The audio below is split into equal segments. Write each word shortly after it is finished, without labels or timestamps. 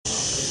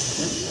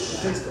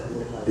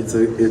It's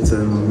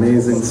an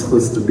amazing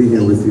zchus to be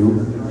here with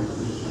you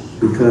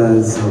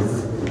because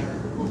of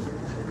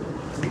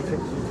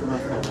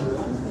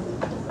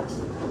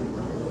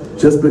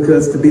just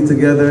because to be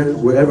together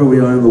wherever we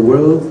are in the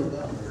world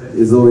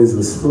is always a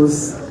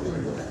zchus.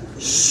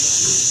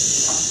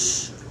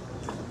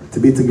 To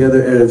be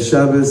together Erev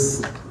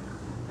Shabbos,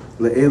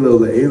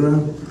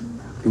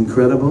 le'ela,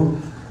 incredible.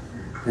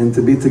 And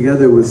to be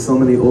together with so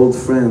many old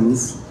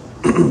friends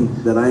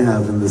that I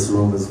have in this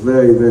room is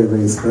very, very,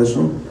 very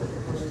special.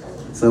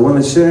 So I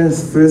want to share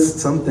first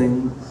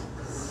something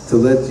to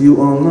let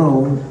you all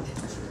know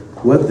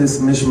what this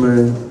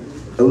mishmar,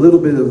 a little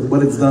bit of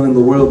what it's done in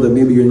the world that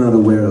maybe you're not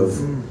aware of.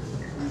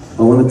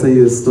 I want to tell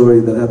you a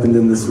story that happened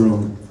in this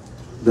room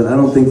that I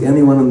don't think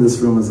anyone in this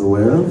room is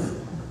aware of,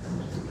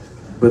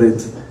 but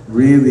it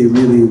really,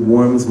 really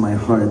warms my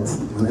heart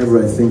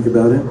whenever I think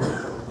about it.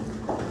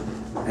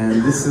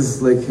 And this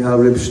is like how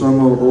Reb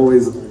Shlomo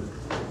always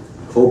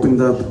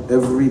opened up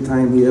every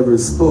time he ever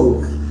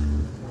spoke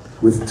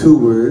with 2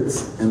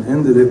 words and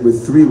ended it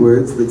with 3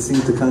 words that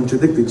seemed to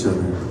contradict each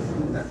other.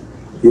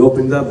 He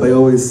opened up by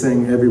always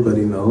saying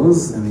everybody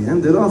knows, and he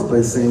ended off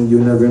by saying you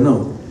never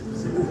know.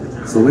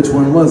 So which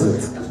one was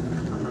it?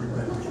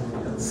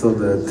 So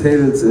the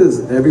teretz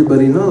is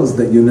everybody knows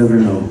that you never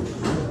know,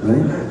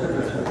 right?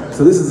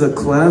 So this is a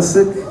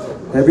classic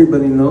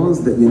everybody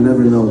knows that you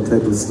never know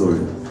type of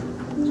story.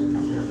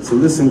 So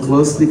listen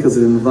closely because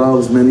it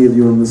involves many of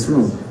you in this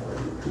room.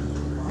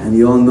 And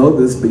you all know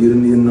this, but you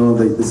didn't even know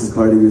that this is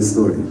part of your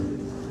story.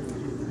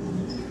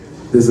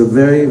 There's a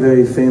very,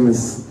 very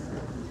famous,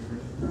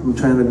 I'm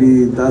trying to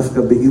be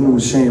dafka be'ilum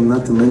shem,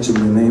 not to mention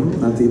your name,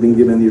 not to even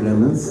give any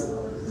remnants.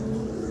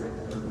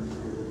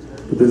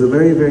 But there's a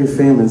very, very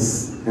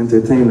famous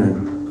entertainer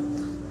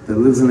that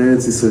lives in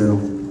Eretz Yisrael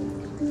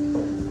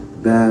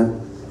that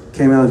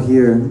came out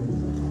here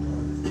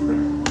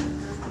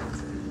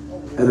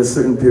at a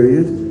certain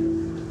period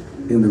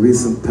in the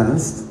recent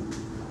past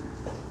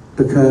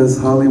because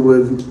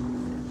Hollywood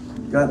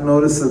got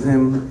notice of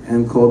him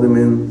and called him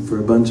in for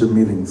a bunch of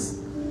meetings.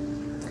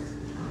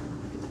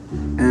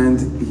 And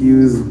he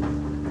was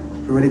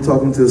already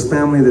talking to his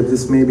family that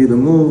this may be the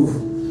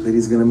move, that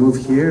he's going to move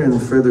here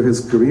and further his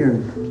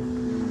career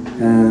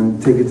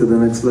and take it to the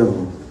next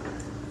level.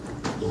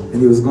 And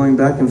he was going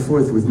back and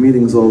forth with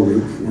meetings all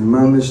week, and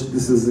Mamish,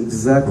 this is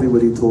exactly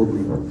what he told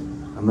me.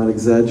 I'm not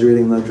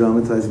exaggerating, not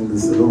dramatizing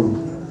this at all.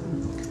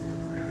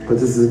 But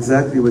this is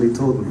exactly what he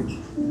told me.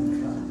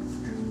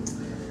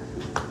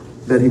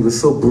 That he was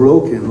so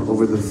broken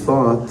over the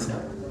thought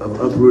of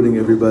uprooting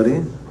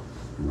everybody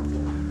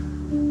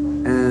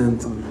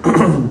and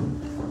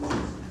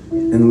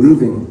and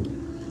leaving.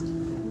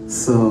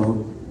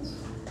 So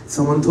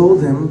someone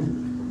told him,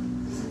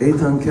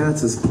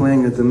 Katz is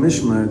playing at the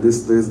mishmar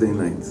this Thursday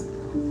night.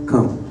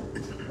 Come.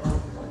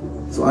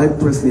 So I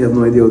personally have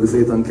no idea who this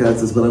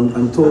Katz is, but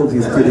I'm told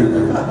he's pretty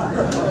good.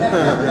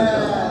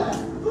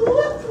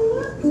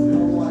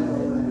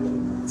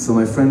 So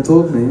my friend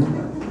told me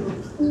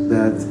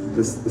that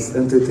this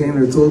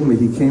entertainer told me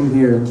he came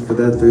here for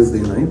that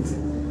Thursday night,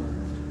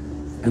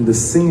 and the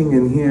singing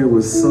in here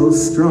was so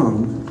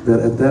strong that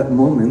at that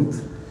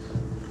moment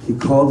he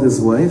called his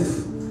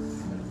wife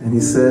and he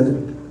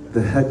said,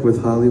 the heck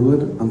with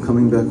Hollywood, I'm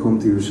coming back home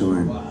to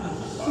Yerushalayim.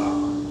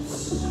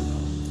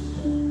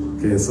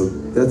 Okay, so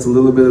that's a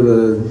little bit of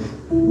a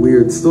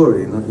weird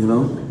story, you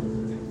know?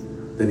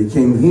 That he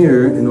came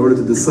here in order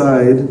to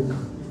decide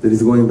that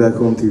he's going back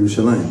home to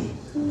Yerushalayim.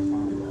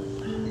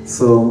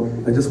 So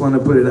I just want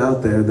to put it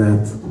out there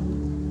that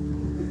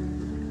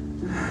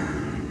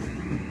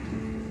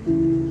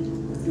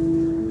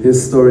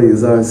his story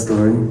is our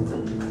story.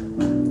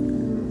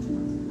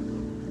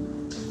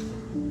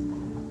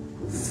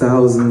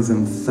 Thousands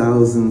and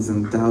thousands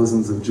and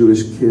thousands of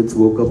Jewish kids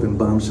woke up in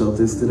bomb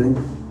shelters today.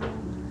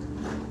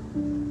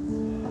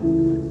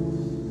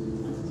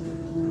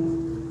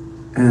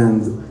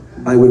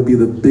 And I would be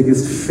the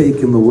biggest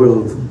fake in the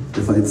world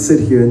if I'd sit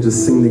here and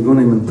just sing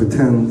Nigunim and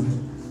pretend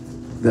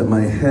that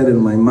my head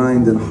and my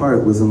mind and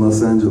heart was in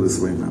Los Angeles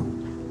right now.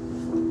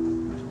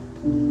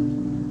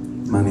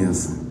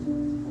 Maniasa.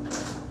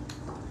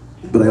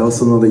 But I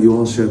also know that you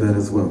all share that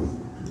as well.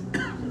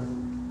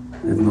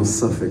 I have no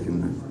suffix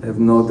in that. I have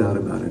no doubt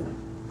about it.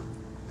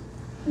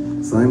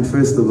 So I'm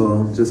first of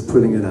all just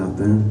putting it out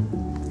there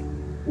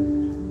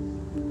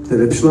that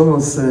Reb Shlomo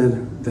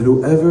said that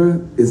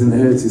whoever is in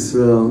Eretz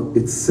Yisrael,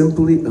 it's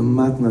simply a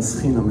matnas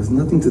chinam. It's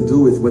nothing to do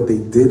with what they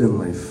did in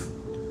life.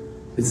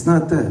 It's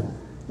not that.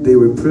 They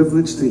were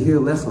privileged to hear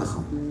Lech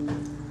Lecha.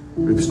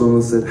 Reb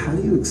Shlomo said, how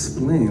do you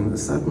explain a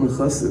Satmar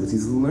Chassid?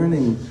 He's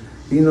learning,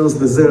 he knows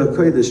the Zera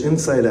Kodesh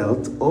inside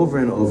out, over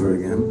and over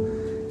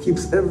again,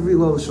 keeps every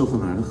law of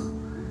Shulchan Aruch,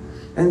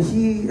 and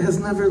he has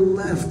never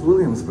left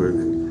Williamsburg.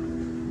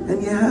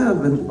 And you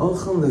have an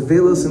Ochel,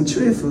 Nevelos, and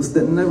Trefus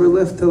that never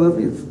left Tel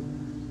Aviv.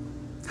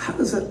 How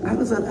does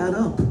that add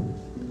up?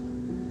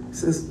 He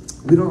says,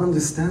 we don't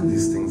understand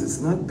these things. It's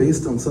not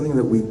based on something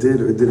that we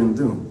did or didn't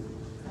do.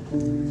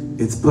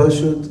 It's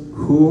pashut,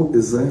 who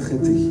is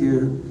zeichet to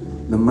hear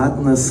the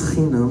matnas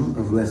chinam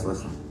of Lech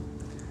Lecha.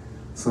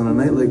 So on a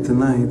night like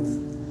tonight,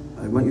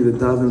 I want you to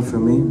daven for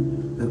me,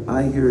 that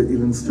I hear it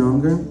even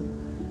stronger.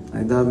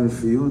 I daven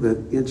for you,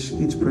 that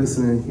each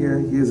person in here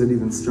hears it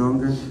even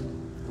stronger.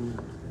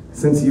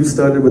 Since you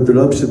started with the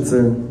Rab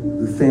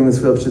Shitzer, the famous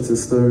Rab Shitzer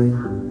story,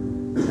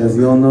 as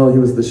you all know, he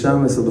was the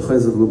shamus of the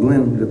Chayz of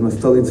Lublin, Reb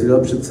Naftali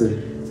Rab Shitzer,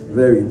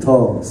 very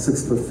tall,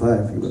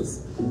 6'5" he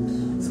was.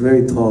 It's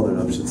very tall, the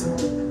Rab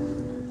Shitzer.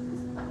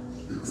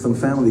 Some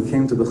family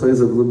came to the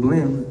Chayz of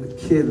Lublin, a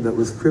kid that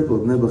was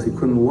crippled, Nebuch, he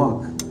couldn't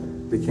walk.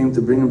 They came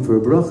to bring him for a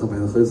bracha by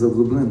the Chayz of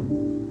Lublin.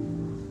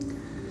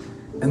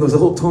 And there was a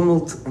whole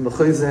tumult in the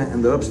Chayz,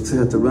 and the Rab Shitzer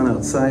had to run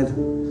outside.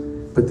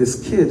 But this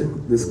kid,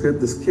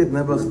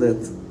 Nebuch, that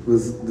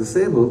was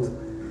disabled,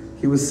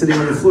 he was sitting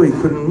on the floor, he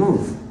couldn't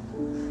move.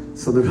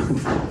 So the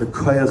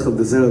koyach of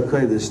the Zera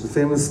Kodesh, the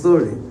famous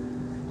story,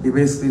 he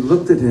basically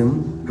looked at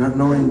him, not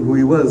knowing who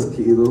he was,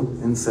 Ki'ilu,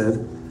 and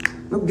said,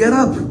 "No, get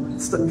up,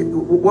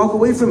 walk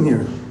away from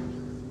here."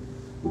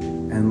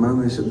 And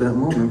Mamash, at that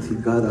moment, he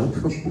got up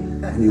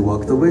and he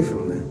walked away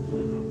from there.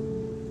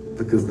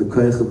 Because the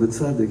koyach of the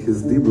tzaddik,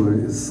 his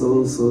dibur, is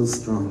so, so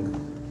strong.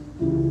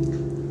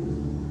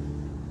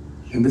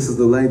 And this is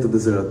the light of the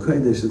Zera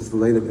Kodesh, it's the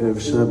light of Erev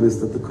Shabbos,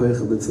 that the koyach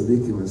of the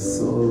tzaddikim is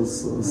so,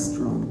 so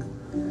strong.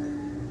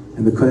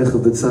 And the koyach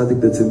of the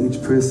tzaddik that's in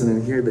each person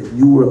in here, that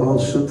you were all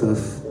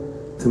shutaf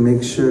to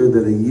make sure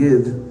that a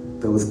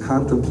yid that was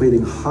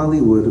contemplating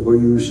Hollywood or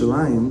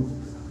Yerushalayim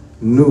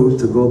knew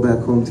to go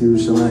back home to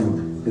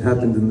Yerushalayim. It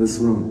happened in this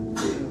room.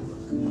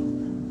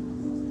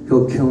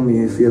 He'll kill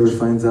me if he ever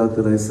finds out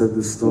that I said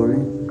this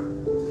story.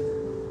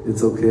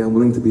 It's okay, I'm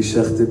willing to be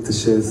shechted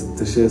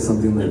to share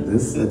something like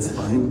this, that's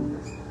fine.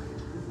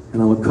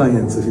 And I'm a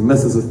kohen, so if he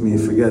messes with me,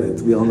 forget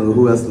it. We all know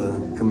who has the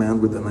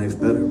command with the knife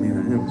better, me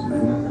or him,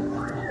 right?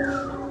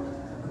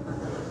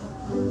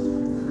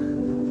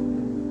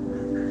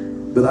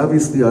 But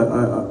obviously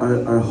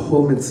our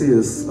whole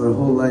mitzias, our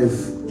whole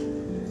life,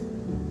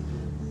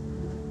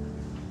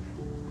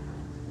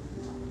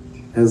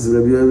 as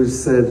Rabbi Yoel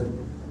said,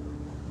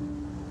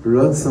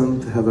 Ratzon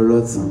to have a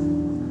Ratzon.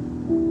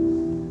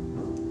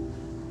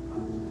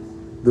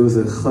 There was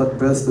a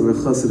Brestover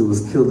Chassid who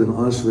was killed in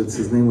Auschwitz.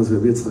 His name was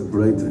Rabbi Yitzchak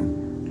Breiter.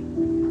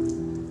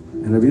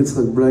 And Rabbi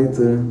Yitzchak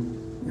Breiter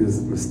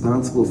is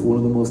responsible for one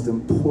of the most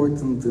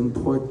important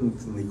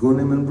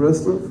nigunim in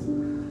Breslov,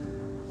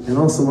 and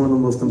also one of the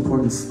most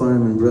important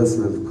svarim in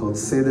Breslov called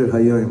Seder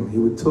Hayom. He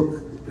would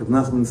took Reb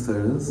Nachman's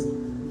Torahs.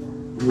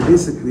 He would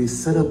basically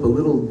set up a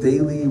little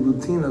daily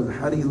routine of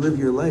how do you live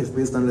your life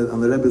based on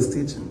the Rebbe's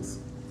teachings.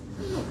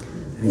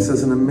 And he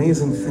says an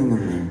amazing thing in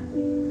there.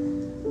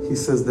 He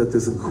says that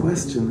there's a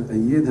question a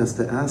yid has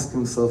to ask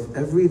himself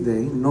every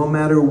day, no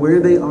matter where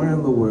they are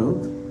in the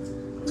world,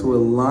 to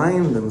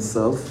align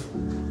themselves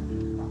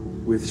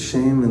with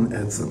shame and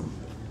etzem.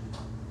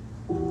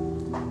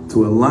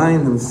 To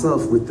align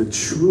himself with the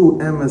true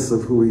emes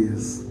of who he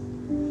is.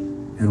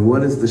 And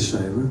what is the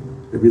shayla?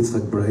 Rabbi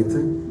Yitzchak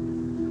Breiter.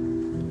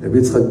 Rabbi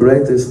Yitzchak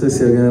Breiter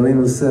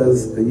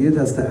says a yid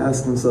has to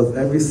ask himself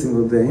every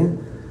single day,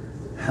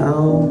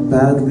 how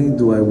badly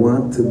do I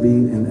want to be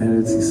in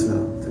Eretz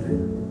Yisrael today?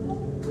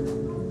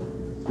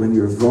 When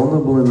you're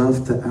vulnerable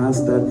enough to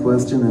ask that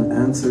question and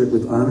answer it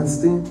with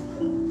honesty,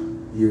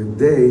 your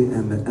day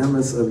and the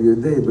emes of your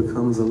day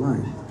becomes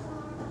aligned.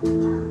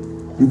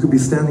 You could be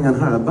standing on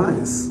Har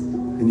HaBayis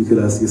and you could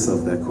ask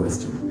yourself that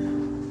question.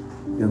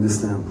 You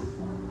understand?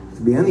 It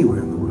could be anywhere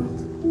in the world.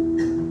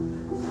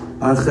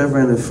 Our chevre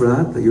and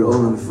Efrat, that you're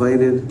all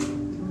invited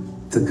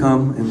to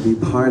come and be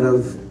part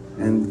of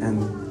and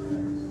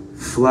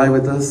fly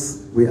with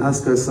us, we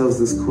ask ourselves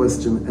this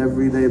question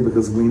every day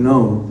because we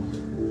know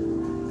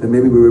that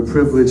maybe we were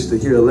privileged to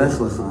hear a Lech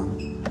Lecha,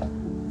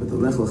 but the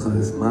Lech Lecha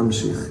is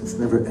mamshich, it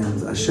never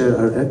ends. Asher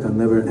Ar'eka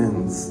never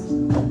ends.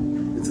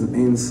 It's an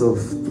Ein Sof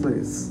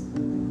place.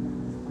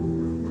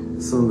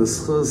 So in the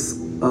schus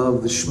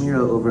of the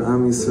Shmira over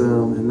Am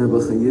Yisrael, and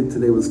Nebuch HaYid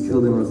today was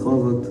killed in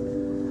Rehovot,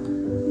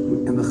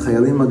 and the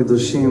Chayalim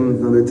HaKadoshim,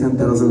 another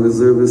 10,000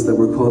 reservists that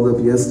were called up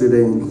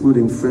yesterday,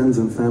 including friends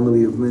and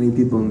family of many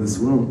people in this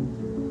room.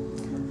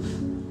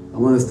 I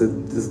want us to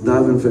just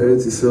daven for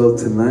Eretz Yisrael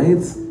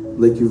tonight,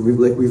 like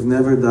we've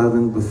never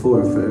davened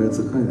before for Eretz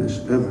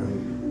HaKodesh, ever.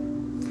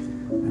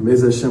 And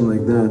Be'ez Hashem,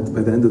 like that,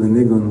 by the end of the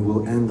Nigun,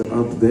 we'll end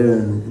up there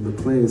in the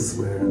place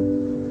where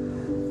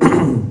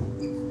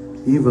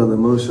Iva the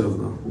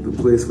Moshav, the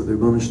place where the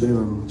Rebbeinu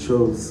Shalom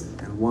chose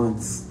and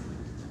wants,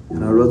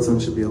 and our Ratzon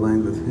should be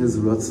aligned with His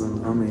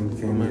Ratzon. Amen.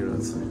 K'mei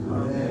Ratzon.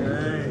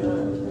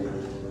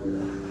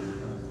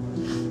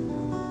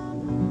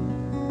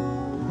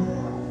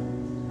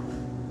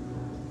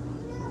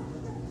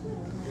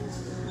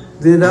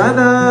 Da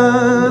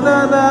da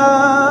da da.